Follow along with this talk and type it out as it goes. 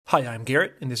Hi, I'm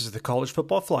Garrett, and this is the College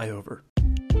Football Flyover.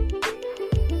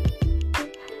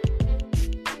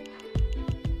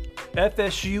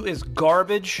 FSU is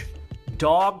garbage,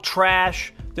 dog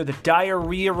trash. They're the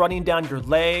diarrhea running down your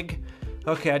leg.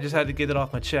 Okay, I just had to get it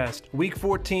off my chest. Week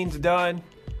 14's done,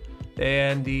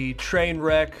 and the train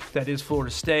wreck that is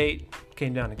Florida State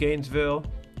came down to Gainesville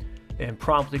and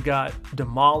promptly got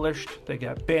demolished. They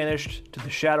got banished to the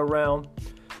Shadow Realm.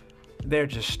 They're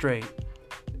just straight,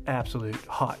 absolute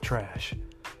hot trash.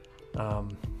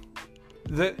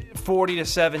 The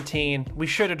 40-17, we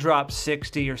should have dropped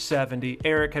 60 or 70.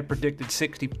 Eric had predicted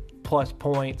 60 plus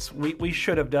points. We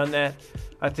should have done that.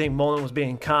 I think Mullen was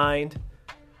being kind.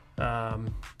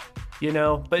 But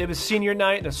it was senior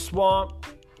night in the swamp,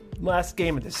 last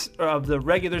game of the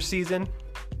regular season,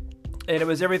 and it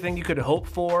was everything you could hope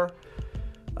for.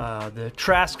 The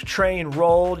Trask train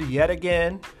rolled yet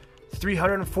again,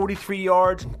 343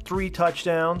 yards and 3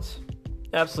 touchdowns,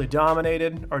 absolutely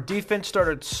dominated. Our defense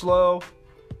started slow,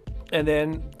 and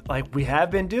then, like we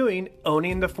have been doing,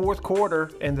 owning the fourth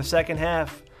quarter and the second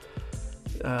half.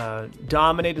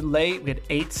 Dominated late. We had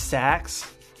 8 sacks.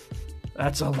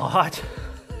 That's a lot.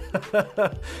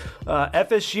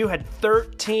 FSU had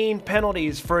 13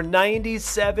 penalties for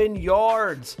 97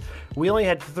 yards. We only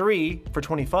had 3 for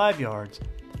 25 yards.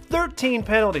 13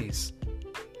 penalties.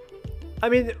 I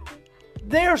mean,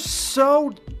 they're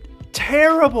so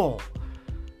terrible.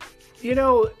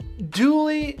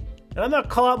 Dooley, and I'm going to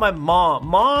call out my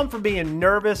mom for being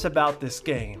nervous about this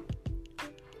game.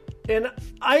 And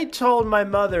I told my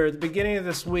mother at the beginning of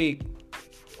this week,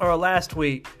 or last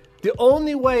week, the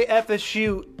only way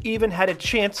FSU even had a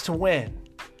chance to win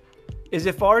is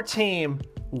if our team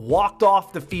walked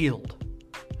off the field.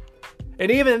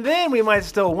 And even then, we might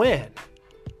still win.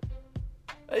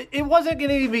 It wasn't going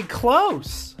to even be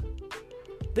close.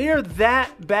 They are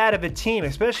that bad of a team,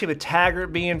 especially with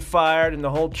Taggart being fired and the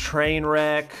whole train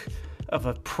wreck of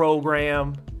a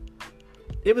program.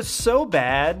 It was so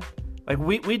bad. Like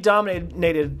we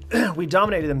dominated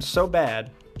them so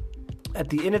bad. At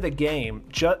the end of the game,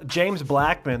 James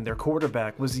Blackman, their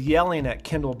quarterback, was yelling at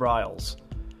Kendall Briles.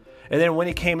 And then when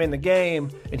he came in the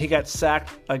game and he got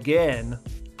sacked again,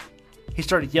 he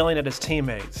started yelling at his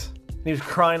teammates. And he was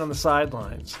crying on the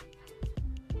sidelines.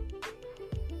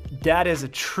 That is a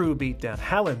true beatdown.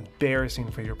 How embarrassing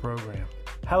for your program.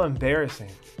 How embarrassing.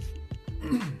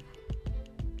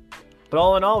 But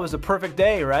all in all, it was a perfect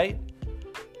day, right?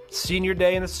 Senior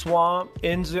day in the swamp,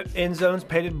 end zones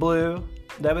painted blue.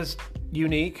 That was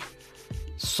unique.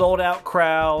 Sold out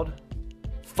crowd,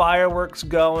 fireworks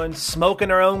going,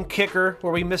 smoking our own kicker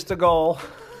where we missed a goal.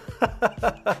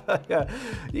 Yeah,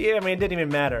 I mean, it didn't even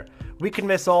matter. We can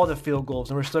miss all the field goals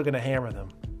and we're still going to hammer them.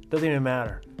 Doesn't even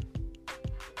matter.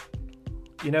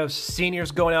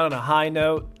 Seniors going out on a high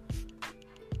note.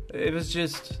 It was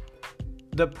just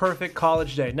the perfect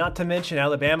college day. Not to mention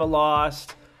Alabama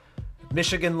lost,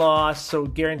 Michigan lost, so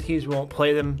guarantees we won't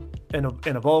play them in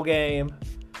a bowl game.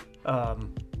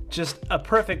 Just a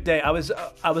perfect day. I was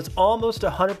almost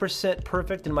 100%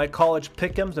 perfect in my college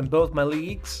pick'ems in both my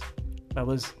leagues.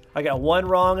 I got one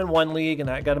wrong in one league, and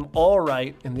I got them all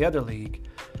right in the other league.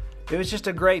 It was just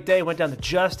a great day. Went down to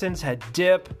Justin's, had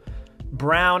dip,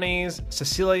 brownies.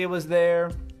 Cecilia was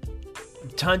there.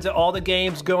 Tons of all the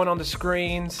games going on the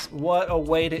screens. What a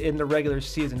way to end the regular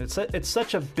season. It's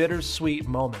such a bittersweet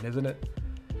moment, isn't it?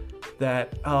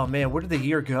 That, oh man, where did the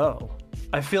year go?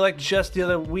 I feel like just the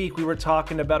other week we were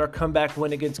talking about our comeback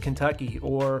win against Kentucky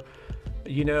or,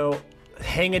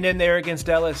 hanging in there against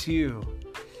LSU.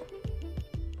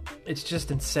 It's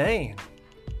just insane.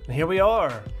 And here we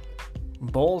are,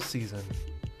 bowl season.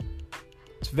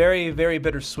 It's very, very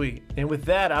bittersweet. And with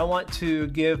that, I want to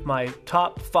give my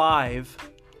top 5,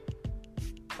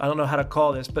 I don't know how to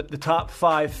call this, but the top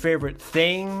 5 favorite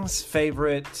things,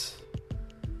 favorite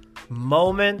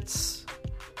moments,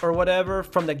 or whatever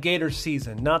from the Gator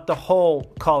season. Not the whole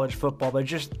college football, but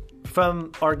just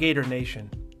from our Gator Nation.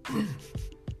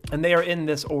 And they are in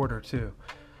this order too.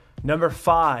 Number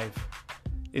 5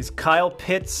 is Kyle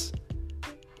Pitts,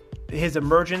 his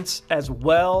emergence, as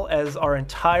well as our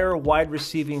entire wide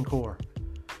receiving core.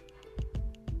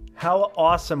 How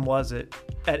awesome was it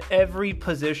at every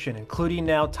position, including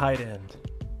now tight end?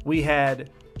 We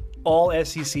had all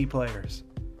SEC players,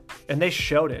 and they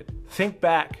showed it. Think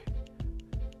back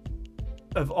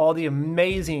of all the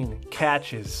amazing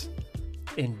catches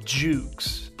and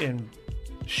jukes and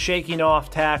shaking off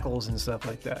tackles and stuff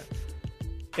like that.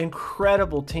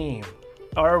 Incredible team.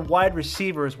 Our wide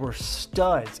receivers were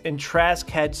studs, and Trask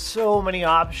had so many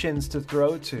options to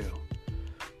throw to.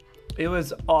 It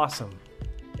was awesome.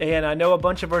 And I know a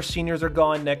bunch of our seniors are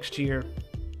gone next year,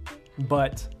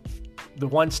 but the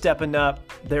one stepping up,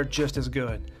 they're just as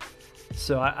good.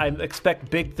 So I expect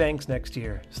big things next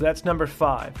year. So that's number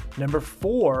 5. Number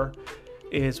 4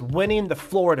 is winning the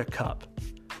Florida Cup.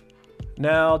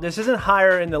 Now, this isn't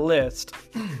higher in the list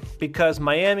because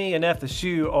Miami and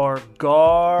FSU are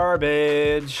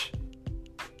garbage.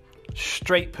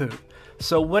 Straight poop.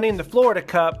 So winning the Florida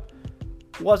Cup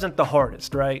wasn't the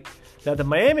hardest, right? Now, the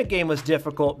Miami game was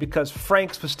difficult because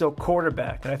Franks was still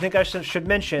quarterback. And I think I should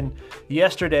mention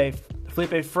yesterday,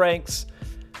 Felipe Franks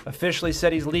officially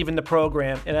said he's leaving the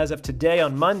program. And as of today,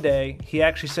 on Monday, he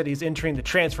actually said he's entering the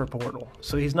transfer portal.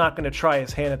 So he's not going to try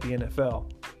his hand at the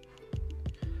NFL.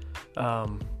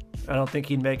 I don't think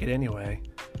he'd make it anyway.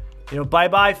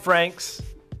 Bye-bye, Franks.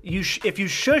 If you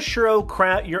shush your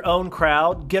own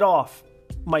crowd, get off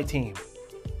my team.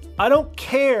 I don't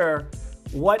care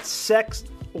what sect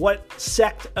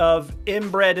of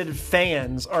inbred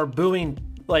fans are booing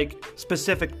like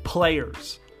specific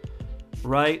players,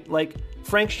 right? Like,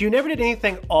 Franks, you never did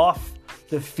anything off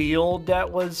the field that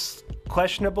was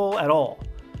questionable at all,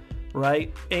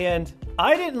 right? And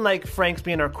I didn't like Franks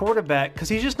being our quarterback because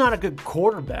he's just not a good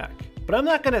quarterback. But I'm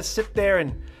not going to sit there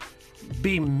and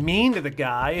be mean to the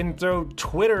guy and throw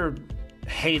Twitter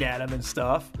hate at him and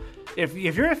stuff. If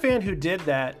you're a fan who did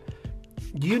that,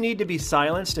 you need to be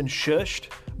silenced and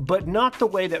shushed, but not the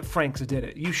way that Franks did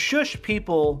it. You shush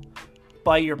people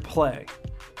by your play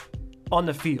on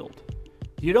the field.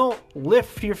 You don't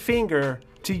lift your finger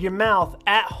to your mouth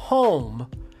at home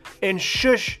and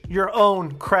shush your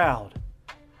own crowd.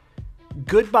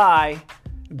 Goodbye.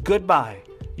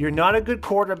 You're not a good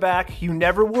quarterback. You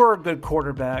never were a good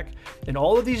quarterback. And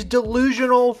all of these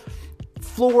delusional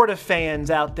Florida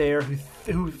fans out there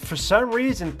who for some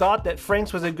reason thought that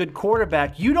Franks was a good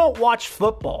quarterback, you don't watch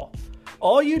football.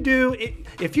 All you do,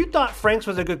 if you thought Franks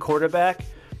was a good quarterback,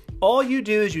 all you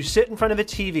do is you sit in front of a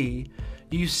TV,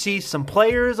 you see some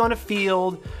players on a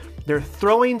field, they're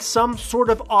throwing some sort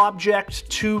of object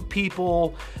to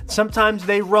people. Sometimes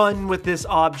they run with this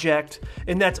object,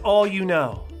 and that's all you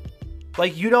know.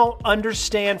 Like, you don't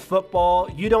understand football.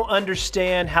 You don't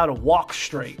understand how to walk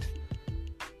straight.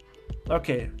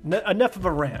 Okay, enough of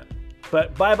a rant.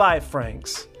 But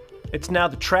Franks. It's now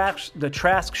the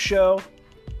Trask show.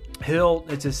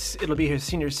 It'll be his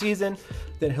senior season.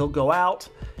 Then he'll go out,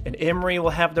 and Emory will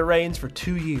have the reins for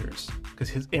 2 years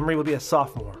because Emory will be a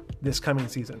sophomore this coming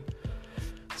season.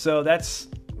 So that's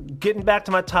getting back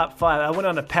to my top 5. I went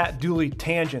on a Pat Dooley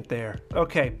tangent there.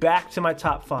 Okay, back to my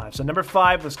top 5. So number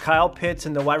 5 was Kyle Pitts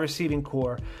in the wide receiving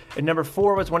core, and number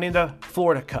 4 was winning the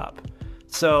Florida Cup.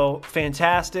 So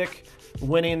fantastic,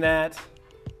 winning that.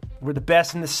 We're the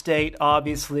best in the state,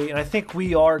 obviously, and I think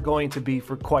we are going to be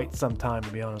for quite some time, to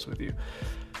be honest with you.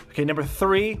 Okay, number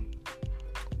 3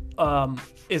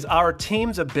 is our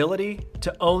team's ability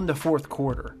to own the fourth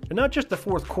quarter. And not just the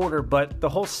fourth quarter, but the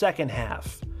whole second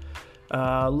half.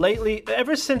 Lately,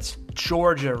 ever since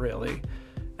Georgia, really,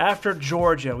 after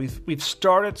Georgia, we've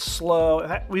started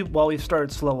slow. We've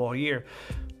started slow all year,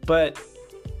 but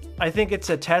I think it's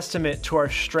a testament to our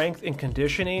strength and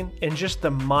conditioning and just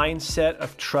the mindset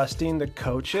of trusting the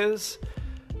coaches.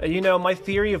 My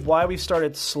theory of why we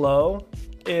started slow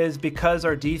is because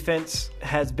our defense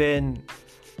has been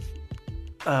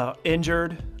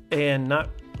injured and not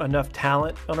enough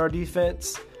talent on our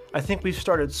defense. I think we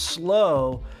started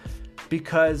slow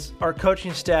because our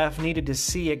coaching staff needed to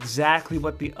see exactly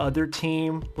what the other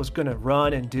team was going to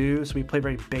run and do. So we played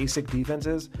very basic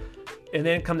defenses. And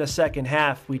then come the second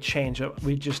half, we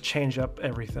just change up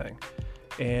everything.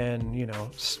 And,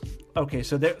 okay,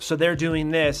 so they're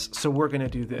doing this, so we're going to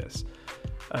do this.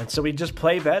 And so we just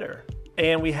play better.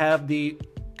 And we have the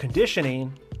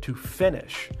conditioning to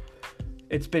finish.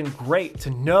 It's been great to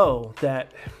know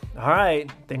that, all right,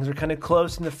 things are kind of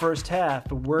close in the first half,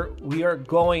 but we are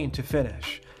going to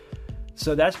finish.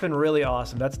 So that's been really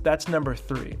awesome. That's number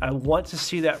 3. I want to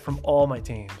see that from all my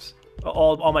teams,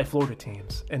 all my Florida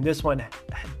teams, and this one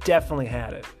definitely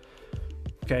had it.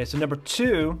 Okay, so number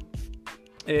 2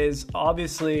 is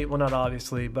obviously, well, not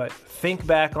obviously, but think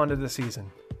back onto the season.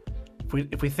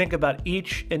 If we think about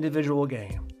each individual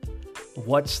game,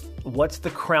 what's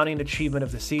the crowning achievement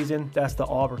of the season? That's the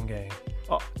Auburn game.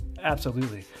 Oh,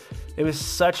 absolutely. It was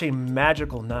such a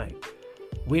magical night.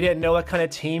 We didn't know what kind of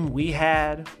team we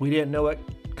had. We didn't know what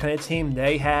kind of team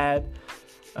they had.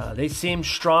 They seemed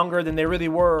stronger than they really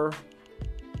were,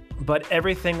 but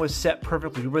everything was set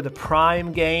perfectly. We were the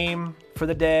prime game for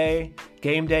the day.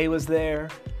 Game day was there.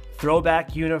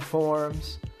 Throwback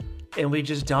uniforms. And we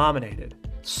just dominated.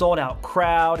 Sold out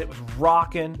crowd. It was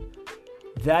rocking.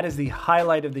 That is the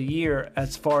highlight of the year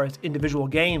as far as individual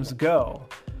games go.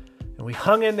 And we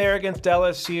hung in there against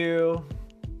LSU.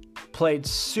 played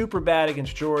super bad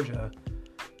against Georgia.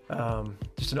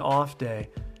 Just an off day.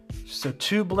 So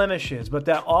 2 blemishes. But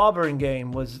that Auburn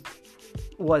game was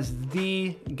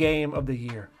the game of the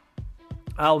year.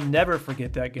 I'll never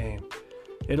forget that game.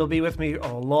 It'll be with me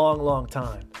a long, long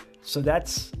time. So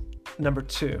that's number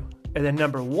 2. And then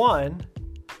number 1,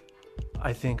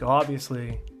 I think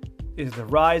obviously, is the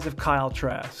rise of Kyle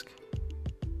Trask.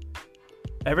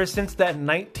 Ever since that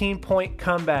 19-point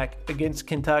comeback against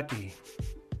Kentucky,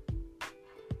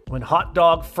 when Hot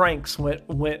Dog Franks went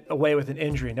away with an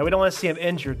injury. Now, we don't want to see him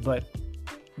injured, but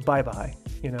bye-bye,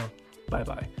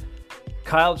 bye-bye.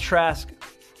 Kyle Trask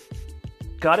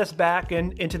got us back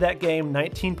into that game,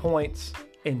 19 points,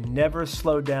 and never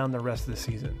slowed down the rest of the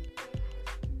season.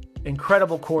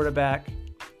 Incredible quarterback,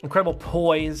 incredible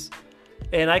poise,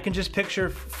 and I can just picture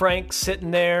Frank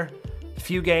sitting there a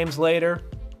few games later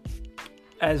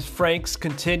as Trask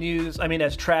continues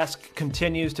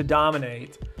to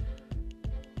dominate.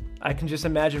 I can just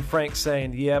imagine Frank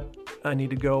saying, "Yep, I need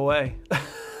to go away.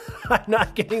 I'm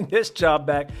not getting this job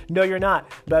back." No, you're not.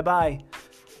 Bye-bye.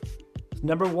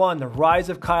 Number 1, the rise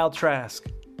of Kyle Trask.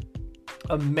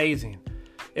 Amazing.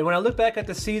 And when I look back at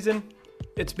the season,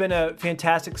 it's been a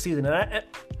fantastic season. And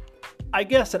I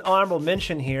guess an honorable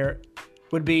mention here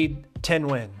would be 10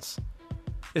 wins.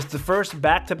 It's the first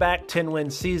back-to-back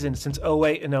 10-win season since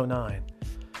 08 and 09.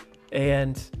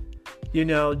 And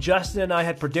Justin and I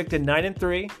had predicted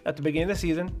 9-3 at the beginning of the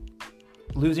season,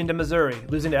 losing to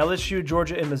LSU,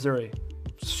 Georgia, and Missouri.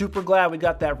 Super glad we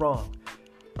got that wrong.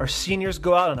 Our seniors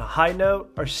go out on a high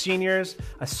note. I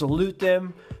salute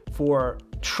them for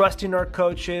trusting our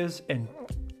coaches and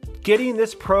getting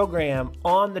this program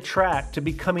on the track to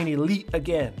becoming elite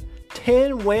again.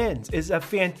 10 wins is a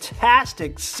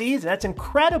fantastic season. That's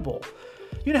incredible.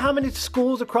 You know how many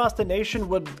schools across the nation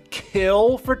would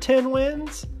kill for 10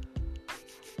 wins?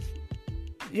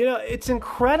 It's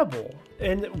incredible.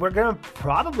 And we're going to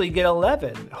probably get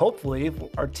 11, hopefully, if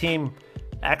our team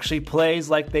actually plays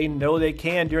like they know they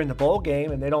can during the bowl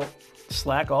game and they don't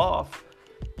slack off.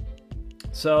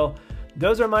 So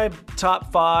those are my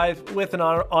top 5 with an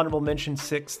honorable mention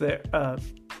 6 there.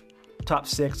 Top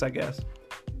 6, I guess.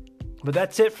 But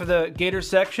that's it for the Gator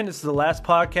section. This is the last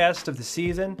podcast of the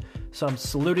season. So I'm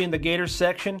saluting the Gator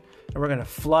section, and we're going to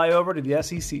fly over to the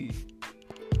SEC.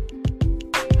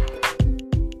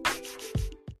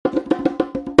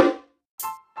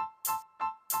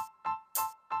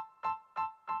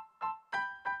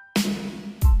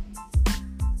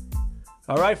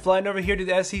 All right, flying over here to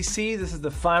the SEC. This is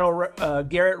the final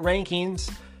Garrett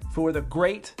rankings for the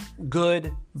great,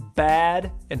 good,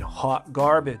 bad, and hot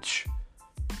garbage.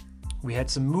 We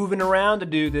had some moving around to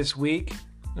do this week,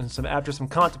 and after some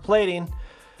contemplating,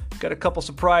 got a couple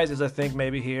surprises, I think,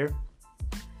 maybe here.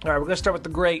 All right, we're going to start with the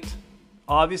great.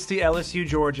 Obviously, LSU,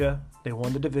 Georgia. They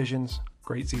won the divisions.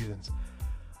 Great seasons.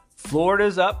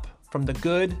 Florida's up from the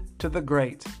good to the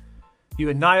great. You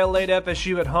annihilate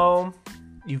FSU at home.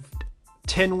 You've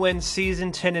 10-win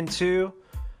season, 10-2.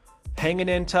 Hanging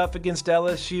in tough against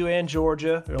LSU and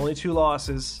Georgia. There are only 2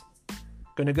 losses.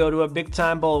 Going to go to a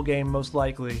big-time bowl game, most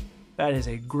likely. That is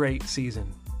a great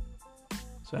season.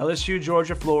 So LSU,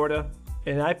 Georgia, Florida.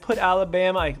 And I put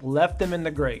Alabama, I left them in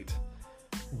the great.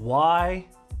 Why?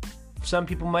 Some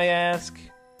people may ask.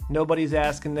 Nobody's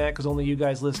asking that because only you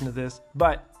guys listen to this.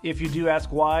 But if you do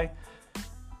ask why,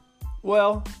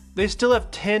 well, they still have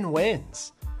 10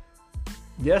 wins.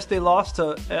 Yes, they lost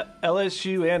to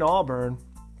LSU and Auburn.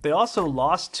 They also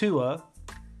lost Tua.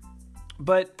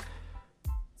 But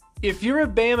if you're a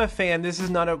Bama fan, this is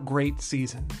not a great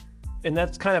season. And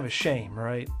that's kind of a shame,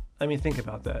 right? I mean, think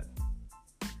about that.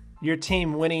 Your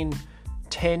team winning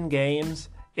 10 games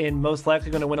and most likely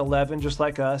going to win 11, just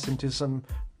like us, into some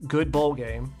good bowl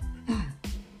game.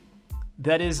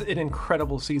 That is an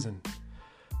incredible season.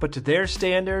 But to their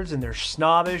standards and their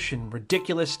snobbish and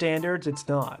ridiculous standards, it's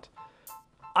not.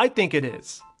 I think it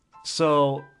is.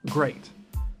 So, great.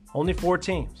 Only 4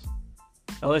 teams.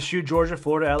 LSU, Georgia,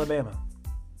 Florida, Alabama.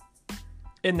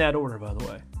 In that order, by the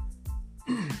way.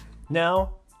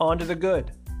 Now, on to the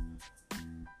good.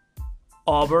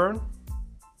 Auburn.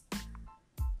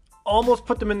 Almost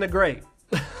put them in the great.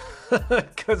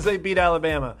 Because they beat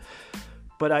Alabama.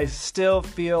 But I still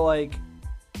feel like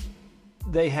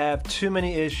they have too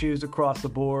many issues across the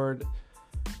board.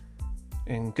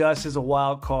 And Gus is a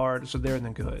wild card, so they're in the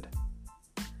good.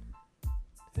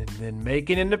 And then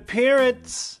making an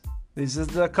appearance. This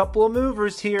is a couple of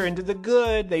movers here into the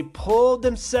good. They pulled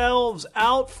themselves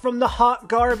out from the hot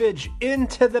garbage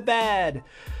into the bad.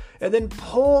 And then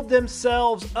pulled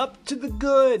themselves up to the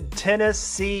good.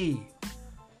 Tennessee.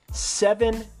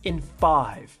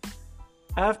 7-5.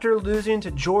 After losing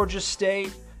to Georgia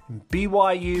State and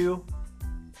BYU,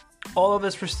 all of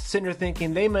us were sitting there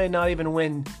thinking they may not even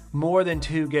win more than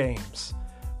 2 games.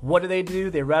 What do?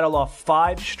 They rattle off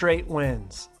 5 straight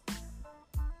wins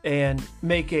and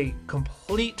make a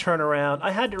complete turnaround.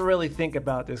 I had to really think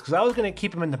about this because I was going to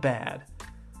keep them in the bad,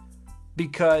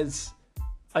 because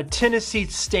a Tennessee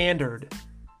standard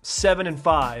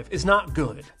 7-5 is not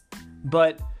good.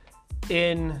 But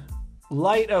in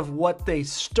light of what they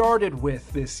started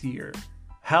with this year,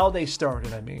 how they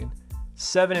started,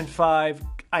 7-5,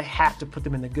 I have to put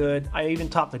them in the good. I even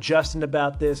talked to Justin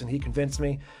about this, and he convinced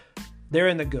me. They're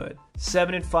in the good.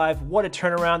 7-5, what a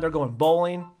turnaround. They're going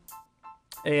bowling.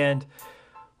 And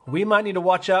we might need to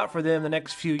watch out for them the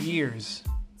next few years.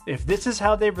 If this is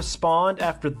how they respond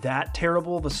after that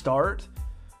terrible of a start,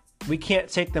 we can't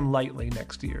take them lightly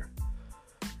next year.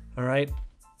 All right?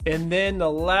 And then the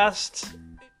last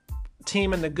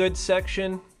team in the good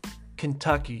section,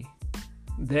 Kentucky.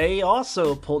 They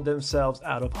also pulled themselves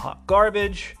out of hot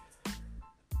garbage.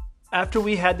 After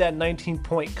we had that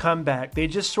 19-point comeback, they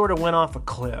just sort of went off a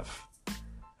cliff.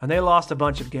 And they lost a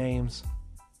bunch of games.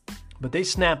 But they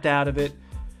snapped out of it.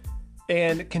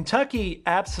 And Kentucky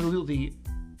absolutely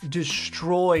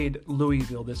destroyed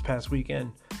Louisville this past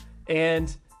weekend.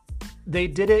 And they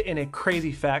did it in a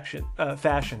crazy fashion.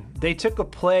 They took a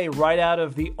play right out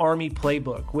of the Army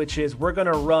playbook, which is we're going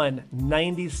to run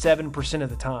 97% of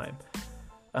the time.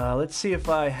 Let's see if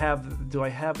do I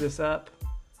have this up?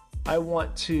 I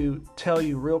want to tell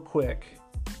you real quick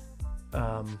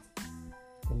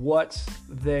what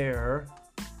their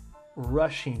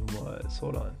rushing was.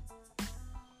 Hold on.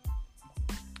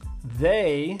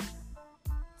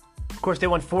 Of course, they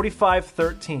won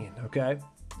 45-13, okay?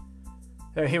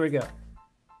 All right, here we go.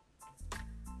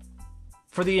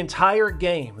 For the entire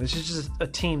game, this is just a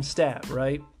team stat,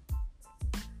 right?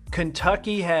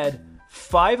 Kentucky had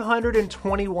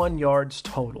 521 yards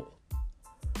total.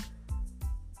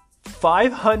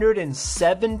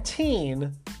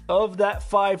 517 of that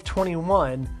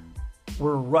 521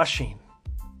 were rushing.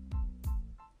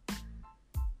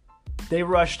 They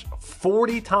rushed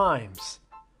 40 times.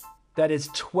 That is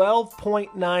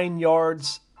 12.9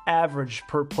 yards average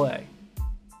per play.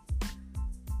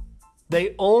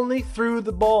 They only threw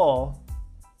the ball.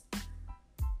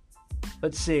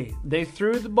 Let's see. They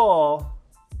threw the ball.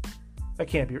 That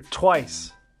can't be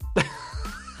twice.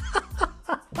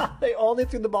 They only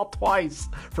threw the ball twice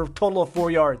for a total of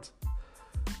 4 yards.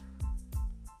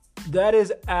 That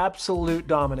is absolute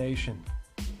domination.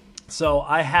 So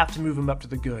I have to move them up to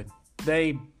the good.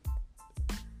 They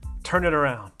turn it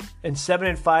around. And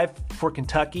 7-5 for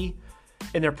Kentucky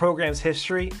in their program's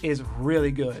history is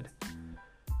really good.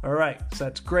 All right, so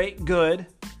that's great, good.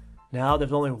 Now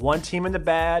there's only one team in the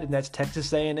bad, and that's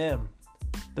Texas A&M.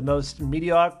 The most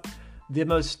middle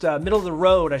of the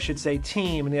road, I should say,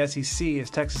 team in the SEC is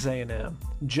Texas A&M.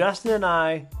 Justin and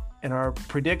I, in our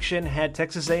prediction, had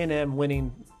Texas A&M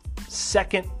winning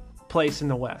second place in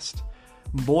the West.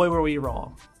 Boy, were we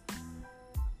wrong.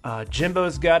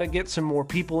 Jimbo's got to get some more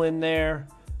people in there.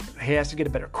 He has to get a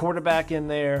better quarterback in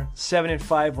there.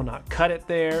 7-5 will not cut it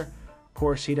there. Of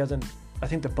course, he doesn't. I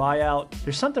think the buyout,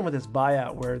 there's something with his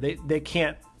buyout where they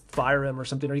can't fire him or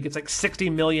something, or he gets like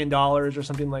 $60 million or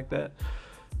something like that.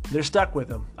 They're stuck with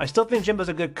him. I still think Jimbo's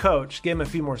a good coach. Give him a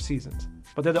few more seasons.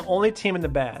 But they're the only team in the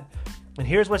bad. And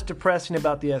here's what's depressing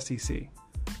about the SEC.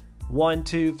 1,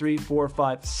 2, 3, 4,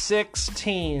 5, 6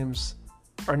 teams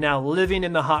are now living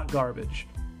in the hot garbage.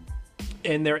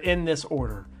 And they're in this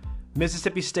order.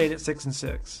 Mississippi State at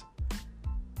 6-6.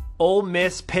 Ole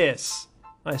Miss piss.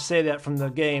 I say that from the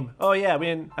game. Oh yeah,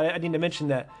 I need to mention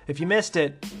that. If you missed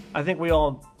it, I think we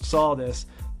all saw this.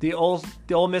 The Ole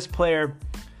Miss player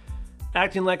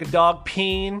acting like a dog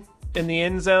peeing in the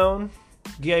end zone.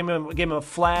 Gave him a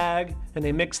flag, and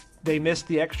they missed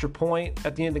the extra point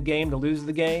at the end of the game to lose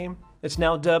the game. It's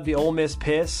now dubbed the Ole Miss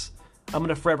piss. I'm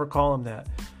gonna forever call him that.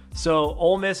 So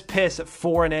Ole Miss piss at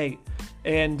 4-8,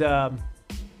 and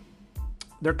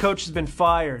their coach has been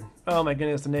fired. Oh my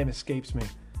goodness, the name escapes me.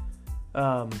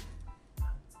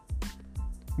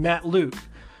 Matt Luke.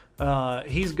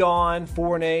 He's gone.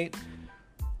 4-8.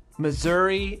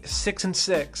 Missouri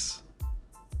 6-6.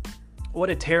 What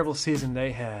a terrible season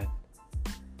they had.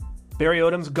 Barry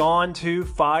Odom's gone too,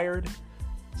 fired.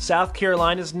 South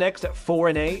Carolina's next at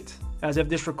 4-8. As of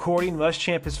this recording,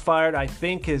 Muschamp is fired. I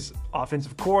think his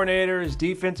offensive coordinator, his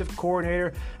defensive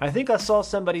coordinator. I think I saw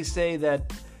somebody say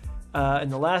that in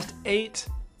the last 8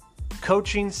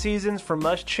 coaching seasons for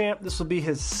Muschamp, this will be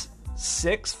his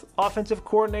 6th offensive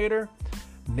coordinator.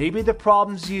 Maybe the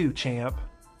problem's you, champ.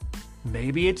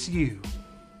 Maybe it's you.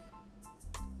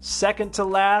 Second to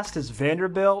last is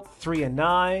Vanderbilt,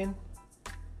 3-9.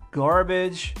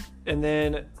 Garbage. And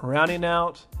then rounding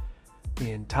out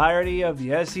the entirety of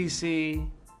the SEC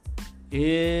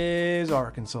is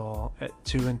Arkansas at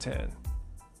 2-10.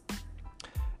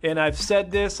 And I've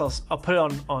said this, I'll put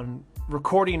it on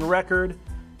recording record.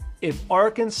 If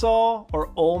Arkansas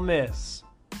or Ole Miss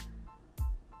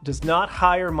does not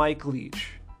hire Mike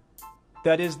Leach,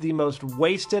 that is the most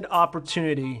wasted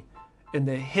opportunity in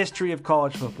the history of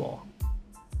college football.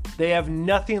 They have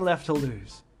nothing left to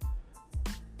lose.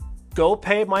 Go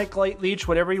pay Mike Leach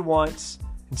whatever he wants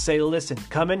and say, listen,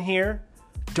 come in here.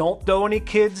 Don't throw any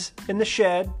kids in the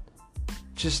shed.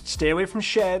 Just stay away from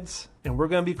sheds and we're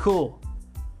going to be cool.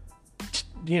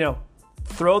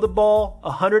 Throw the ball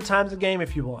 100 times a game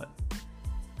if you want.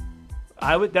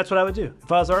 That's what I would do.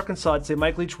 If I was Arkansas, I'd say,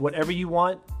 Mike Leach, whatever you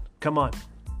want, come on.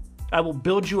 I will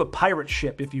build you a pirate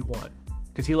ship if you want,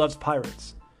 because he loves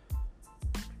pirates.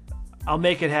 I'll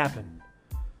make it happen.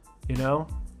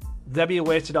 That'd be a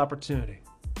wasted opportunity.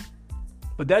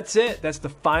 But that's it. That's the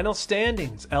final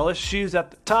standings. LSU's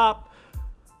at the top.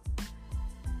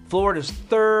 Florida's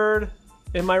third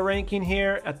in my ranking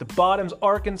here. At the bottom's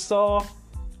Arkansas.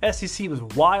 SEC was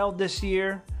wild this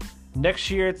year.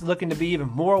 Next year, it's looking to be even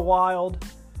more wild.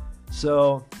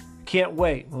 So, can't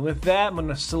wait. And with that, I'm going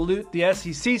to salute the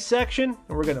SEC section,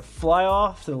 and we're going to fly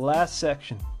off to the last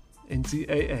section,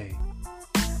 NCAA.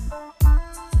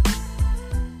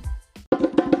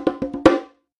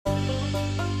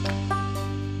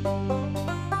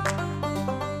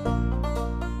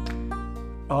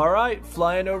 All right,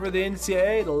 flying over the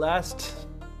NCAA, the last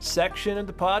section of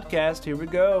the podcast. Here we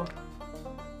go.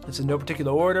 It's in no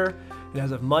particular order. And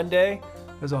as of Monday,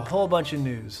 there's a whole bunch of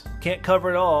news. Can't cover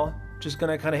it all. Just going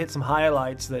to kind of hit some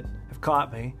highlights that have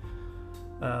caught me.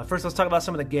 First, let's talk about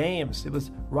some of the games. It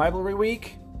was rivalry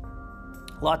week.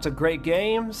 Lots of great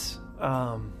games.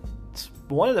 It's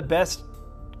one of the best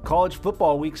college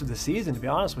football weeks of the season, to be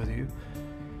honest with you.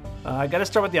 I got to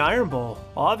start with the Iron Bowl,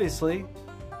 obviously.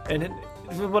 And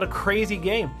what a crazy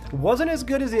game. It wasn't as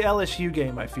good as the LSU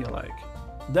game, I feel like.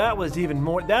 That was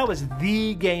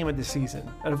the game of the season.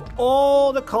 Out of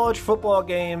all the college football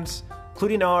games,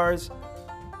 including ours,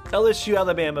 LSU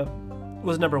Alabama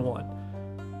was number one.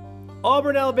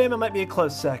 Auburn Alabama might be a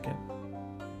close second.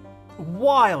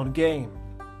 Wild game.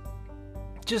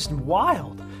 Just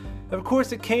wild. And of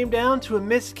course, it came down to a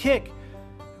missed kick.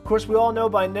 Of course, we all know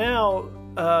by now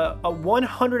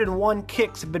 101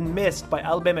 kicks have been missed by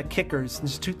Alabama kickers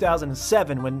since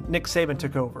 2007 when Nick Saban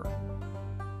took over.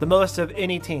 The most of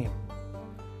any team.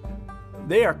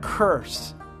 They are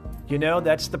cursed.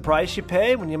 That's the price you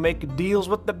pay when you make deals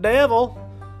with the devil.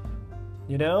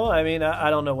 I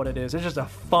don't know what it is. There's just a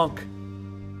funk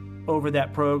over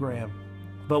that program.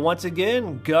 But once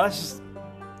again, Gus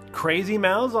Crazy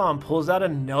Malzahn pulls out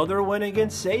another win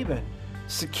against Saban,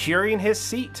 securing his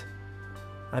seat.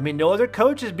 No other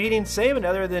coach is beating Saban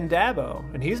other than Dabo,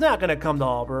 and he's not going to come to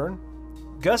Auburn.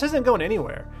 Gus isn't going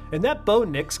anywhere. And that Bo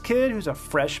Nix kid, who's a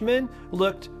freshman,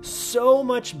 looked so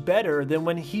much better than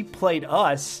when he played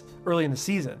us early in the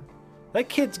season. That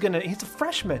kid's he's a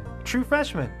freshman, true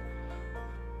freshman.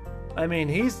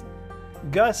 If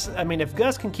Gus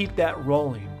can keep that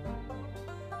rolling,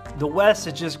 the West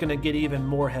is just going to get even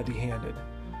more heavy-handed.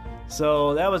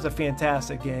 So that was a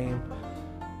fantastic game.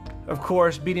 Of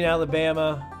course, beating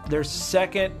Alabama, their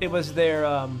second, it was their,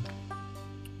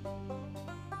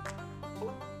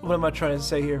 what am I trying to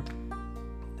say here?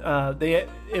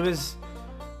 It was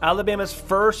Alabama's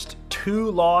first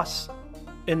 2-loss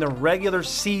in the regular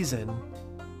season,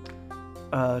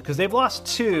 because they've lost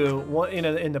 2 one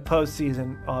in the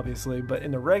postseason, obviously, but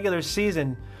in the regular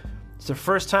season, it's the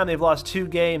first time they've lost 2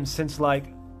 games since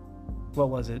 10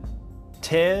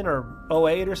 or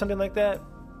 08 or something like that.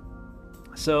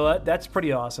 So that's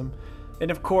pretty awesome.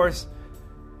 And of course,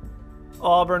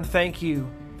 Auburn, thank you.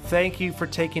 Thank you for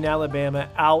taking Alabama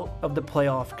out of the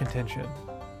playoff contention.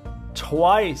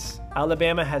 Twice,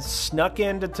 Alabama has snuck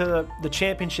into the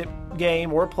championship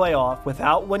game or playoff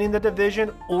without winning the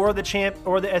division or the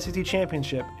SEC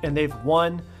championship, and they've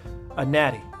won a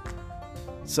natty.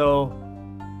 So,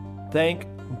 thank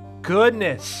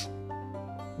goodness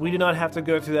we do not have to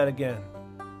go through that again.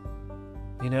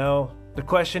 The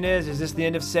question is this the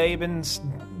end of Saban's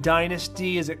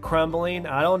dynasty? Is it crumbling?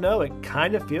 I don't know. It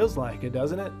kind of feels like it,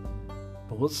 doesn't it?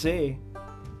 But we'll see.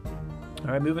 All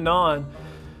right, moving on.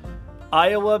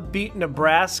 Iowa beat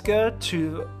Nebraska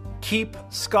to keep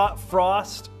Scott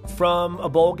Frost from a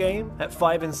bowl game at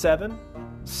 5-7.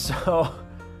 So,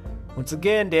 once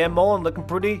again, Dan Mullen looking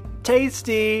pretty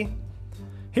tasty.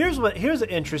 Here's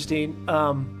interesting.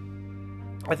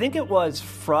 I think it was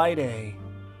Friday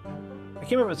I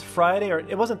can't remember if it was Friday or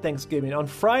it wasn't Thanksgiving. On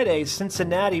Friday,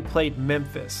 Cincinnati played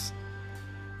Memphis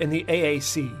in the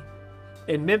AAC.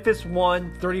 And Memphis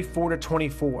won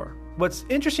 34-24. What's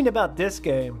interesting about this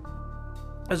game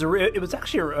is it was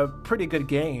actually a pretty good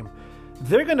game.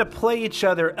 They're going to play each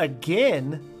other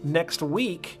again next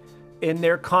week in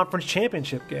their conference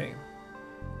championship game.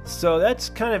 So that's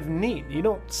kind of neat. You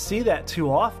don't see that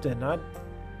too often.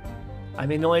 I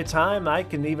mean, the only time I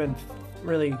can even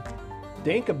really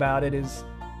think about it is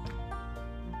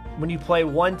when you play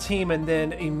one team and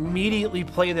then immediately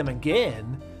play them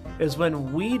again is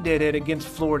when we did it against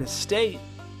Florida State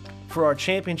for our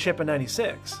championship in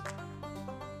 '96.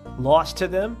 Lost to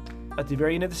them at the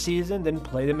very end of the season, then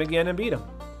played them again and beat them.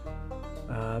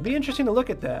 Be interesting to look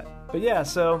at that. But yeah,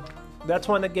 so that's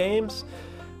one of the games.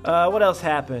 What else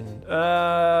happened?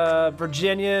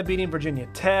 Virginia beating Virginia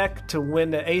Tech to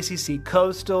win the ACC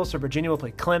Coastal, so Virginia will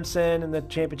play Clemson in the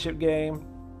championship game.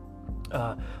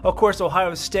 Of course,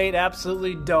 Ohio State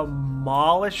absolutely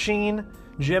demolishing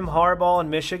Jim Harbaugh in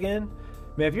Michigan.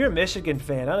 Man, if you're a Michigan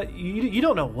fan, you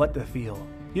don't know what to feel.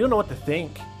 You don't know what to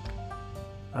think.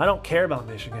 I don't care about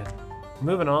Michigan.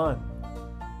 Moving on.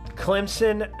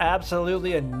 Clemson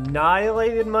absolutely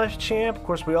annihilated Muschamp. Of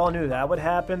course, we all knew that would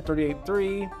happen.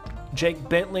 38-3. Jake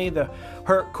Bentley, the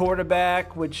hurt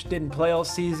quarterback, which didn't play all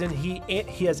season, he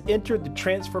has entered the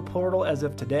transfer portal as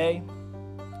of today.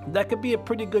 That could be a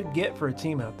pretty good get for a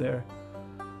team out there.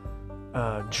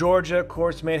 Georgia, of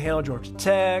course, manhandled Georgia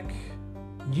Tech.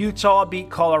 Utah beat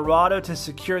Colorado to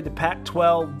secure the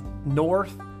Pac-12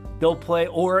 North. They'll play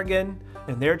Oregon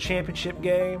in their championship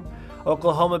game.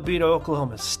 Oklahoma beat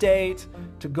Oklahoma State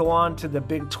to go on to the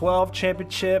Big 12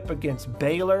 championship against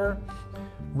Baylor.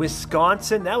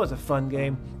 Wisconsin, that was a fun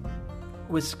game.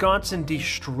 Wisconsin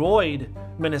destroyed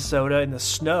Minnesota in the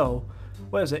snow.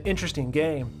 Well, it was an interesting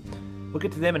game. We'll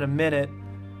get to them in a minute.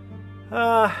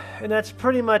 And that's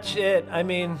pretty much it. I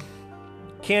mean,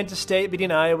 Kansas State beating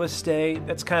Iowa State.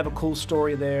 That's kind of a cool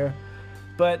story there.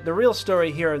 But the real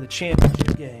story here are the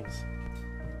championship games.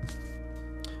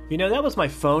 You know, that was my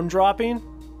phone dropping,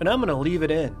 and I'm going to leave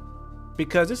it in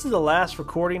because this is the last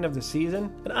recording of the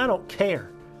season, and I don't care.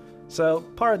 So,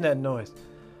 pardon that noise.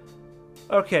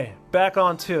 Okay, back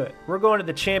onto it. We're going to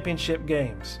the championship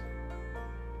games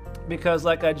because,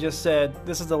 like I just said,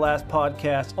 this is the last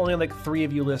podcast. Only like 3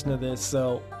 of you listen to this,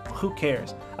 so who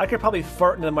cares? I could probably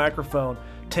fart into the microphone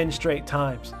 10 straight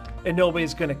times, and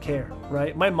nobody's going to care,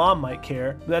 right? My mom might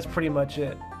care, but that's pretty much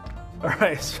it. All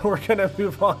right, so we're going to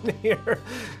move on here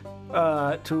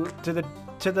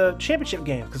to the championship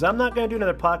games because I'm not going to do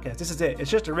another podcast. This is it. It's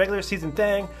just a regular season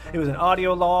thing. It was an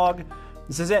audio log.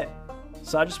 This is it.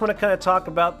 So I just want to kind of talk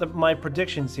about my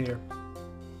predictions here.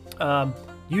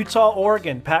 Utah,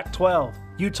 Oregon, Pac-12.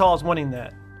 Utah's winning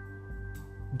that.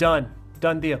 Done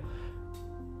deal.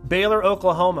 Baylor,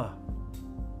 Oklahoma.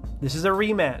 This is a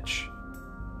rematch,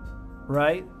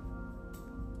 right?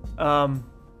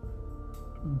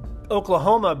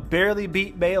 Oklahoma barely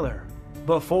beat Baylor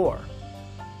before.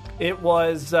 It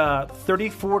was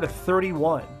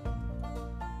 34-31.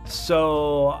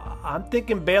 So I'm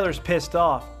thinking Baylor's pissed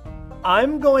off.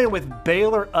 I'm going with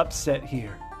Baylor upset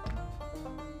here.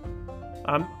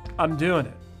 I'm doing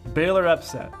it. Baylor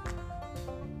upset.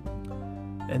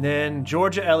 And then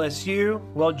Georgia, LSU.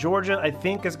 Well, Georgia, I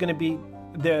think, is going to be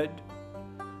they're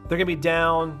going to be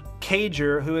down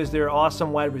Cager, who is their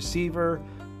awesome wide receiver.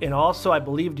 And also, I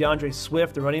believe DeAndre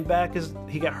Swift, the running back,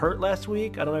 he got hurt last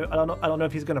week. I don't know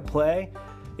if he's going to play.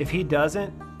 If he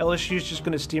doesn't, LSU's just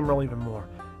going to steamroll even more.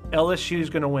 LSU's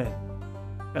going to win.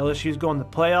 LSU's going to the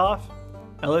playoff.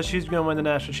 LSU's going to win the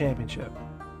national championship.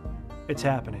 It's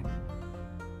happening.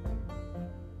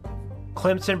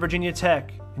 Clemson, Virginia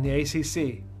Tech in the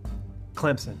ACC.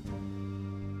 Clemson.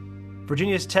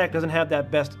 Virginia Tech doesn't have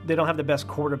that best. They don't have the best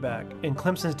quarterback, and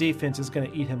Clemson's defense is going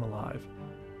to eat him alive.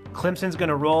 Clemson's going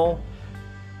to roll.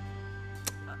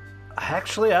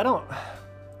 Actually, I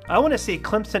want to see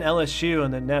Clemson LSU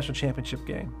in the national championship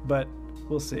game, but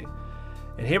we'll see.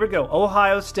 And here we go.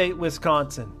 Ohio State,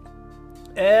 Wisconsin.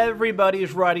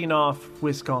 Everybody's writing off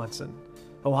Wisconsin.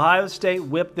 Ohio State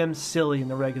whipped them silly in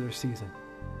the regular season.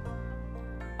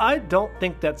 I don't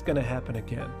think that's going to happen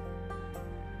again.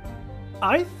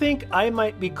 I think I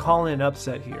might be calling an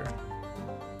upset here.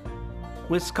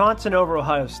 Wisconsin over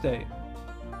Ohio State.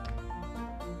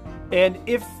 And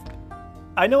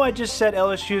I know I just said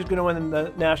LSU is going to win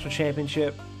the national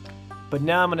championship, but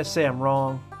now I'm going to say I'm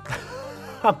wrong.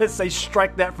 I'm going to say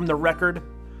strike that from the record.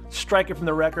 Strike it from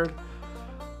the record.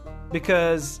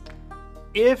 Because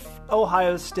if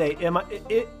Ohio State,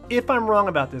 if I'm wrong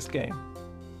about this game,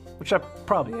 which I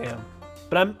probably am,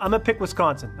 but I'm going to pick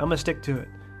Wisconsin. I'm going to stick to it.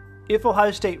 if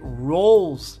Ohio State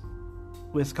rolls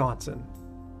Wisconsin,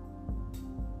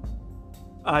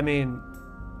 I mean,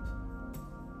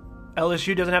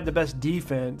 LSU doesn't have the best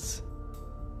defense.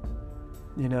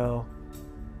 You know,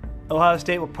 Ohio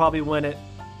State will probably win it.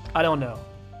 I don't know.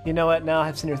 You know what? Now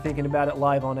I'm sitting here thinking about it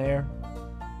live on air.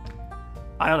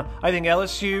 I don't know. I think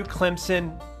LSU,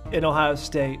 Clemson, and Ohio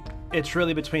State, it's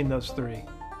really between those three.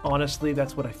 Honestly,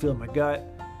 that's what I feel in my gut.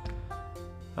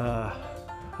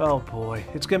 Oh boy,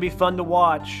 it's going to be fun to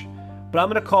watch. But I'm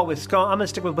going to call Wisconsin. I'm going to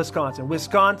stick with Wisconsin.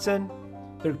 Wisconsin,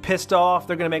 they're pissed off.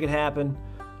 They're going to make it happen.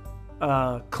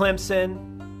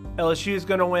 Clemson, LSU is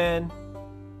going to win.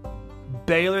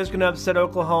 Baylor's going to upset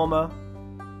Oklahoma.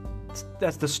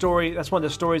 That's the story. That's one of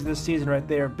the stories of this season right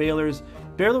there. Baylor was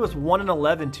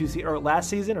 1-11 last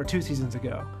season or 2 seasons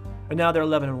ago, and now they're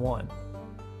 11-1.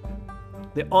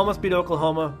 They almost beat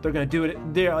Oklahoma. They're going to do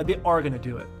it. They are going to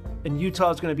do it. And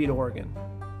Utah's going to beat Oregon.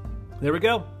 There we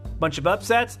go. Bunch of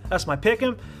upsets. That's my pick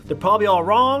 'em. They're probably all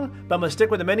wrong, but I'm going to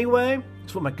stick with them anyway.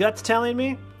 That's what my gut's telling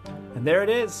me. And there it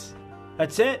is.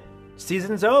 That's it.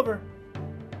 Season's over.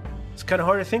 It's kind of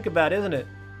hard to think about, isn't it?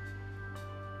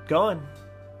 Gone.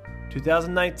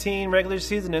 2019 regular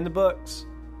season in the books.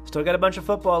 Still got a bunch of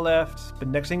football left. But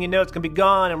next thing you know, it's going to be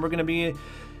gone, and we're going to be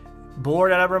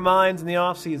bored out of our minds in the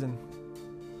off season.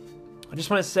 I just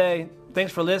want to say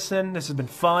thanks for listening. This has been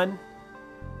fun.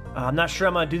 I'm not sure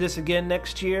I'm going to do this again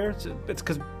next year. It's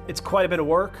because it's quite a bit of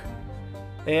work,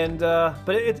 and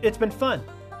but it's been fun.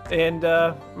 And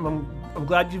I'm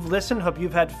glad you've listened. Hope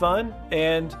you've had fun,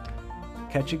 and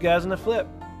catch you guys on the flip.